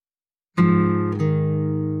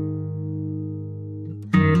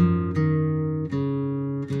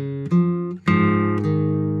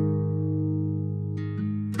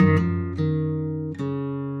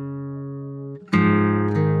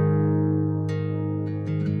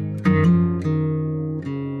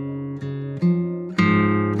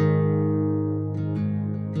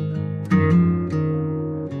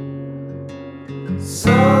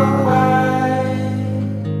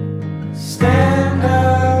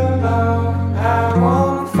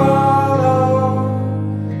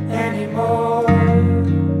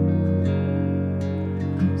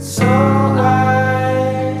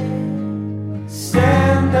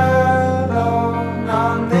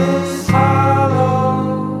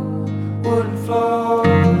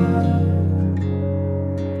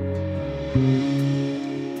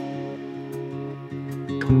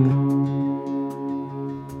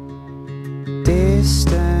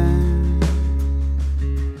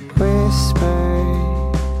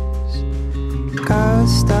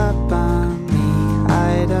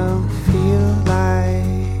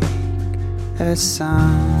the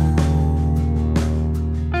sun.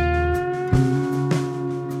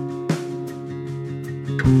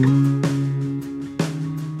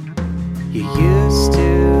 You used to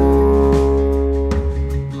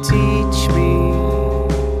teach me.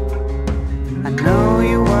 I know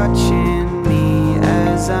you're watching me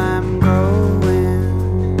as I'm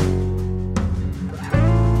going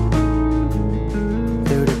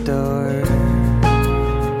through the door.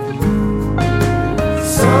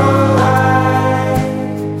 So I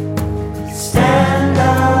stand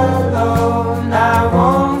alone. I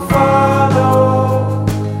won't follow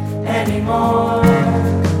anymore.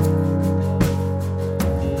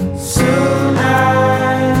 Soon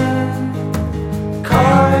I'm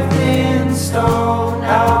carved in stone.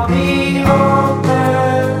 I'll be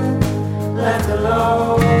open, left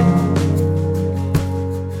alone.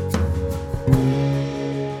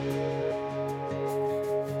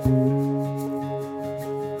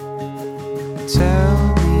 Tell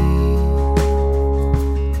me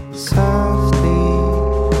softly,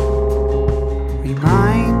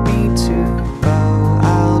 remind me to bow.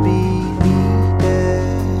 I'll be needed.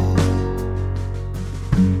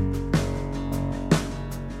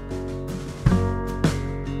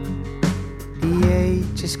 The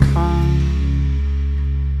age is come,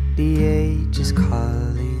 the age is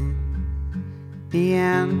calling. The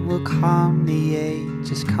end will come, the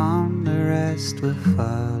age is come, the rest will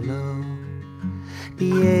follow.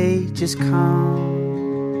 The age is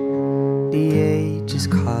come, the age is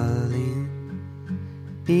calling.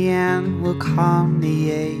 The end will come, the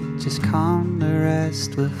age is come, the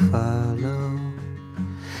rest will follow.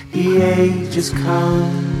 The age is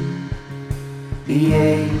come, the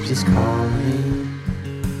age is calling.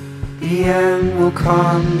 The end will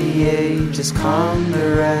come, the age is come,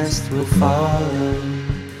 the rest will follow.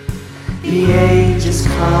 The age is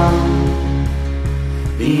come,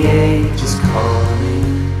 the age is calling.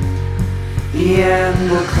 The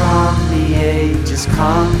end will come, the age is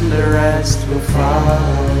come, the rest will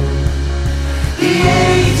follow. The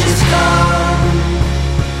age is come,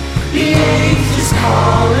 the age is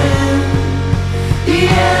calling. The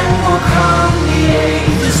end will come, the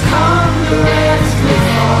age is come, the rest will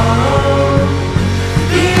follow.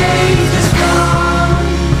 The age is come,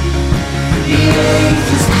 the age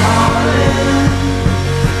is calling.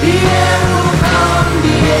 The end will come,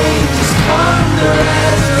 the age is come, the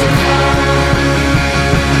rest will follow.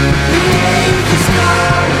 The age is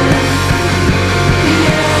calling, the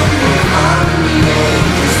end will come, the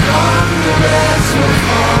age is come, the rest will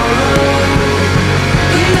follow.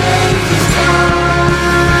 The age is come,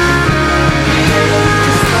 the age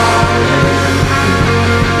is calling.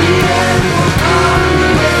 The end will come, the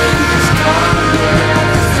age is come, the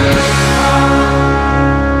rest will follow.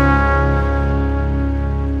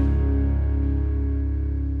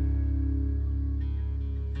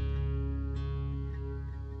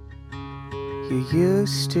 You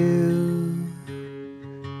used to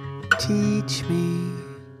teach me.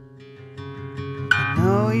 I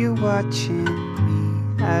know you're watching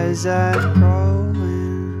me as I'm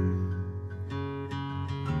growing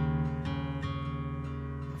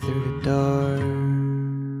through the door.